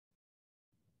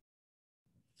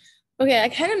Okay, I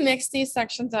kind of mixed these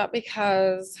sections up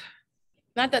because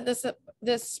not that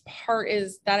this part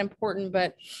is that important,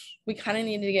 but we kind of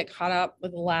need to get caught up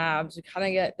with labs. We kind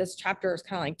of get, this chapter is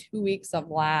kind of like 2 weeks of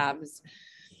labs.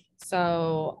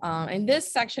 So, and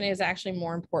this section is actually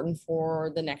more important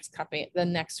for the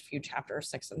next few chapters,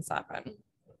 6 and 7.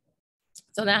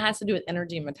 So that has to do with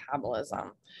energy and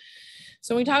metabolism.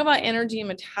 So when we talk about energy and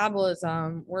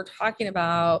metabolism, we're talking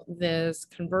about this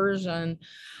conversion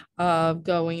of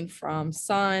going from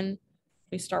sun.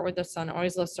 We start with the sun. I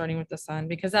always love starting with the sun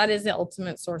because that is the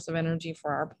ultimate source of energy for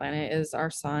our planet, is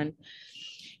our sun.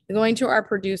 Going to our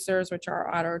producers, which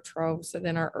are autotrophs, and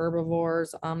then our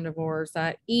herbivores, omnivores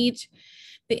that eat.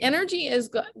 The energy is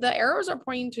good. The arrows are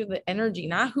pointing to the energy,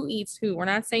 not who eats who. We're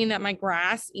not saying that my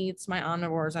grass eats my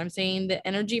omnivores. I'm saying the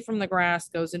energy from the grass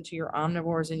goes into your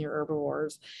omnivores and your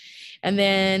herbivores. And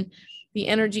then the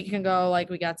energy can go, like,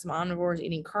 we got some omnivores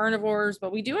eating carnivores,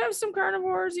 but we do have some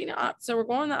carnivores, so we're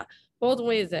going both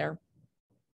ways there.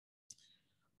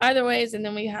 Either ways, and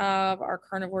then we have our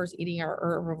carnivores eating our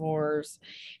herbivores.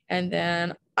 And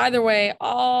then either way,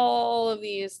 all of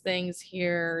these things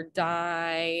here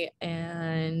die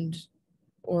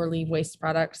or leave waste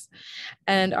products.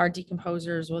 And our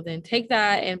decomposers will then take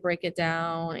that and break it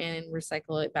down and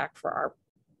recycle it back for our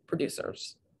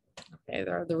producers. Okay,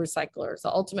 they're the recyclers,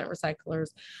 the ultimate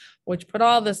recyclers, which put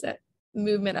all this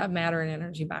movement of matter and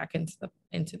energy back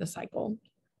into the cycle.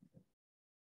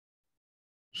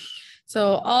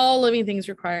 So all living things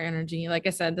require energy. Like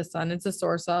I said, the sun is a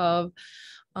source of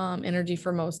energy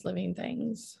for most living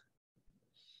things.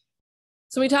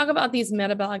 So we talk about these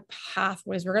metabolic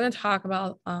pathways. We're going to talk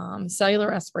about cellular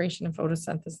respiration and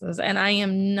photosynthesis. And I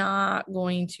am not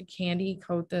going to candy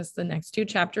coat this. The next 2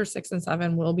 chapters, 6 and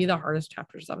 7, will be the hardest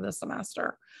chapters of the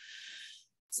semester.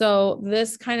 So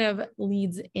this kind of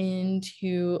leads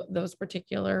into those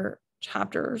particular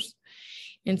chapters.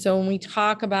 And so when we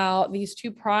talk about these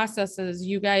 2 processes,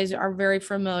 you guys are very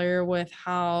familiar with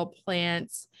how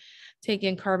plants take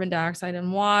in carbon dioxide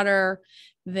and water.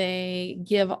 They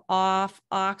give off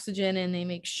oxygen and they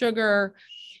make sugar.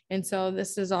 And so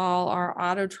this is all our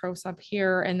autotrophs up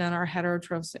here, and then our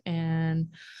heterotrophs and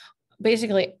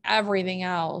basically everything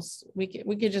else. We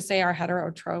could just say our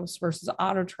heterotrophs versus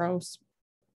autotrophs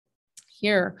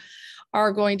here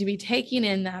are going to be taking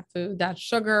in that food, that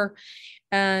sugar,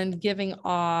 and giving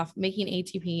off, making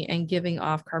ATP and giving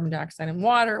off carbon dioxide and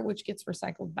water, which gets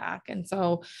recycled back. And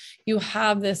so you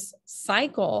have this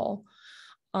cycle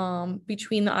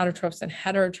between the autotrophs and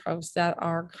heterotrophs that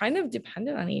are kind of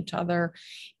dependent on each other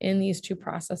in these 2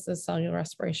 processes, cellular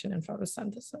respiration and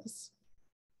photosynthesis.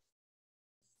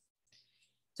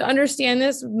 To understand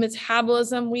this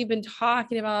metabolism, we've been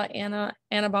talking about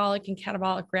anabolic and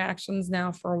catabolic reactions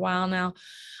now for a while now.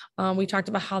 We talked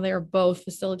about how they are both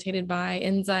facilitated by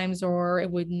enzymes, or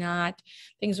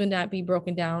things would not be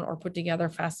broken down or put together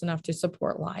fast enough to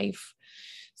support life.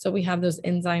 So we have those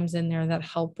enzymes in there that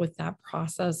help with that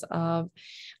process of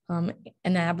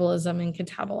anabolism and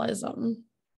catabolism.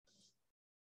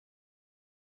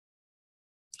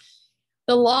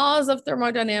 The laws of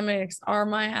thermodynamics are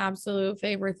my absolute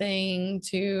favorite thing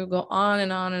to go on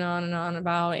and on and on and on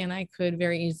about, and I could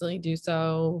very easily do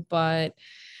so, but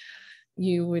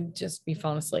you would just be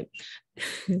falling asleep.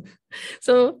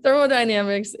 So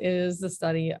thermodynamics is the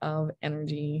study of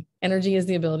energy. Energy is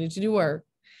the ability to do work.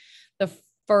 The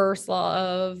first law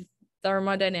of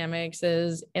thermodynamics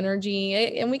is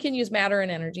energy, and we can use matter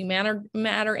and energy. Matter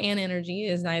and energy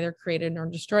is neither created nor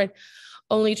destroyed,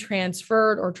 only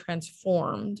transferred or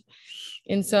transformed.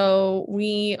 And so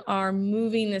we are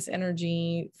moving this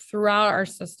energy throughout our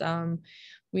system.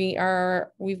 We've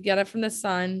got it from the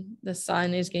sun. The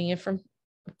sun is getting it from,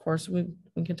 of course, we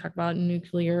can talk about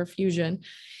nuclear fusion.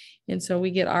 And so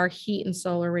we get our heat and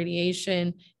solar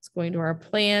radiation. It's going to our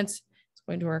plants. It's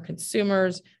going to our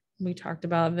consumers. We talked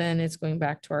about then it's going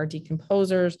back to our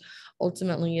decomposers.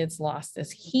 Ultimately, it's lost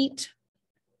this heat.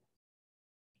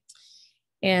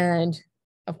 And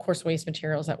of course, waste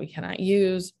materials that we cannot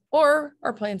use, or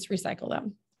our plants recycle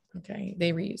them. Okay,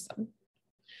 they reuse them.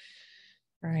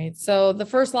 All right, so the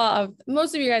first law of,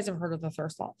 most of you guys have heard of the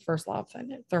first law of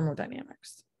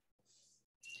thermodynamics.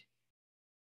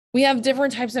 We have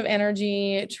different types of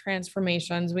energy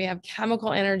transformations. We have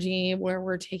chemical energy, where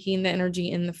we're taking the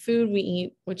energy in the food we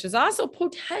eat, which is also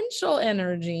potential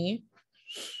energy.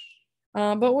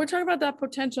 But we're talking about that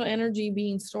potential energy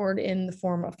being stored in the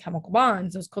form of chemical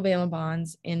bonds, those covalent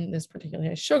bonds in this particular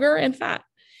case, sugar and fat.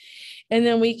 And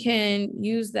then we can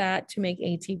use that to make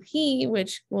ATP,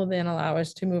 which will then allow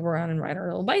us to move around and ride our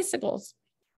little bicycles,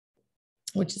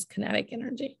 which is kinetic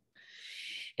energy.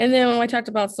 And then when I talked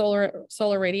about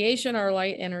solar radiation or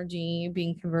light energy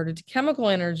being converted to chemical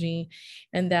energy,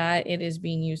 and that it is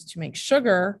being used to make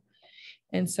sugar.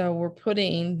 And so we're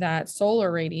putting that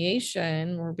solar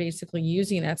radiation, we're basically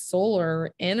using that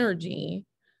solar energy,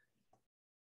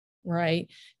 right,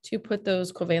 to put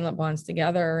those covalent bonds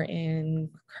together in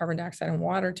carbon dioxide and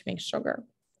water to make sugar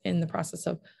in the process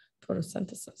of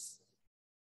photosynthesis.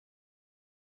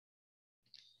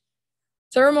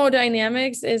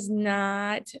 Thermodynamics is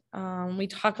not, we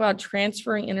talk about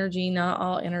transferring energy. Not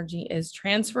all energy is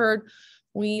transferred.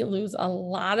 We lose a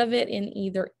lot of it in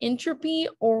either entropy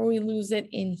or we lose it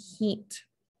in heat.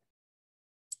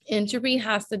 Entropy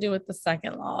has to do with the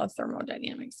second law of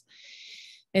thermodynamics.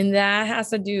 And that has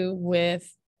to do with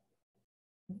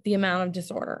the amount of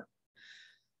disorder.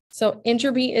 So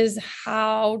entropy is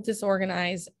how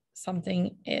disorganized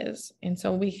something is. And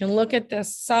so we can look at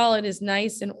this solid is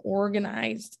nice and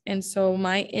organized. And so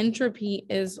my entropy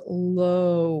is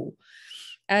low.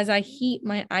 As I heat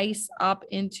my ice up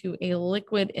into a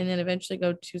liquid and then eventually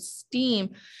go to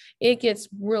steam, it gets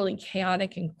really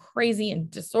chaotic and crazy and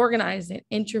disorganized, and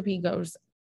entropy goes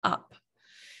up.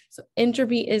 So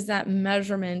entropy is that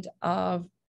measurement of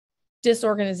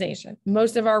disorganization.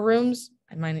 Most of our rooms,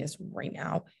 and mine is right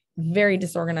now, very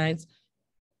disorganized.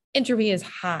 Entropy is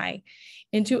high.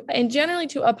 And generally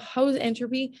to oppose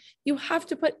entropy, you have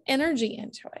to put energy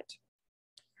into it,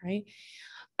 right?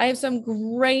 I have some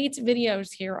great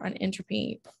videos here on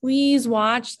entropy. Please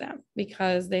watch them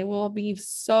because they will be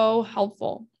so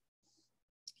helpful.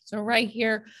 So right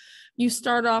here, you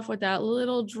start off with that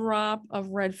little drop of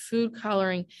red food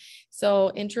coloring. So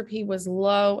entropy was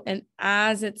low, and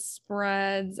as it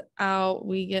spreads out,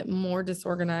 we get more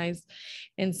disorganized.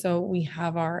 And so we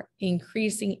have our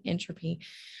increasing entropy.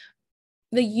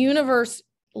 The universe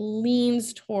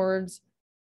leans towards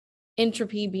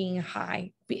entropy being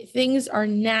high. Things are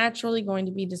naturally going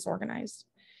to be disorganized.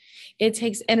 It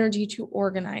takes energy to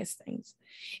organize things.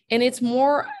 And it's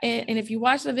more, and if you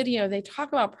watch the video, they talk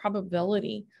about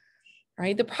probability,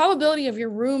 right? The probability of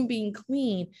your room being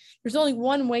clean. There's only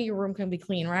one way your room can be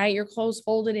clean, right? Your clothes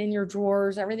folded in your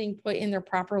drawers, everything put in their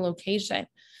proper location.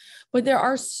 But there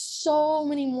are so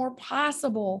many more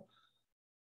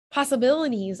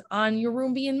possibilities on your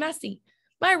room being messy.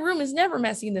 My room is never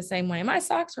messy in the same way. My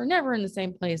socks are never in the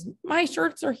same place. My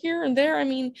shirts are here and there. I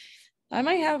mean, I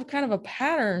might have kind of a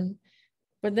pattern,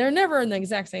 but they're never in the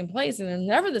exact same place, and they're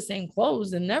never the same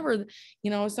clothes, and never,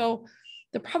 so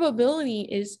the probability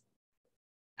is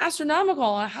astronomical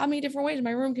on how many different ways my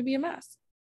room can be a mess.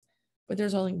 But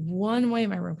there's only one way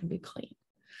my room can be clean.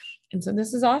 And so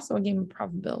this is also a game of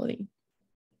probability.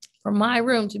 For my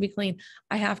room to be clean,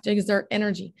 I have to exert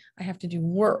energy. I have to do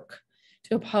work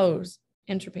to oppose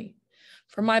entropy.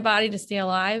 For my body to stay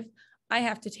alive, I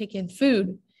have to take in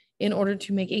food in order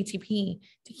to make ATP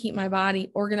to keep my body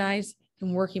organized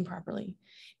and working properly.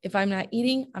 If I'm not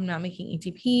eating, I'm not making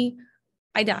ATP,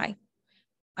 I die.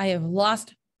 I have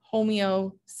lost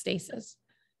homeostasis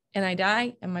and I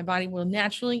die, and my body will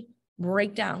naturally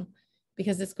break down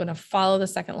because it's going to follow the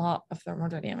second law of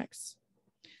thermodynamics.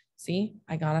 See,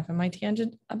 I got off on my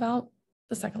tangent about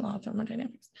the second law of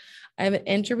thermodynamics. I have an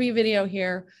entropy video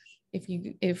here.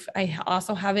 If I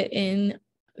also have it in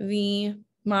the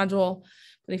module,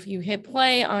 but if you hit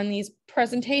play on these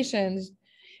presentations,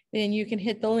 then you can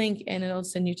hit the link and it'll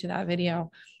send you to that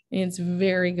video. And it's a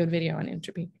very good video on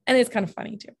entropy. And it's kind of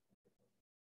funny too.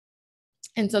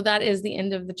 And so that is the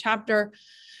end of the chapter.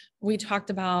 We talked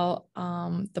about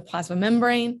the plasma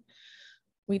membrane.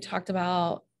 We talked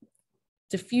about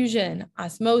diffusion,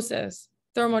 osmosis,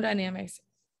 thermodynamics,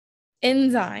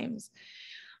 enzymes.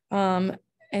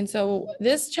 And so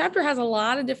this chapter has a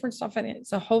lot of different stuff in it.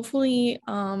 So hopefully,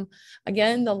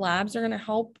 again, the labs are going to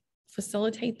help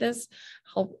facilitate this,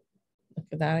 look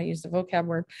at that, I used a vocab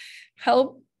word,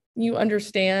 help you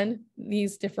understand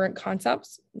these different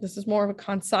concepts. This is more of a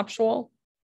conceptual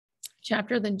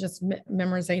chapter than just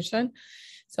memorization.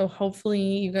 So hopefully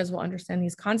you guys will understand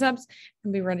these concepts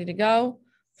and be ready to go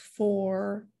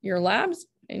for your labs,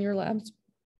 and your labs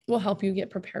will help you get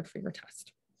prepared for your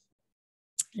test.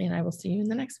 And I will see you in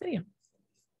the next video.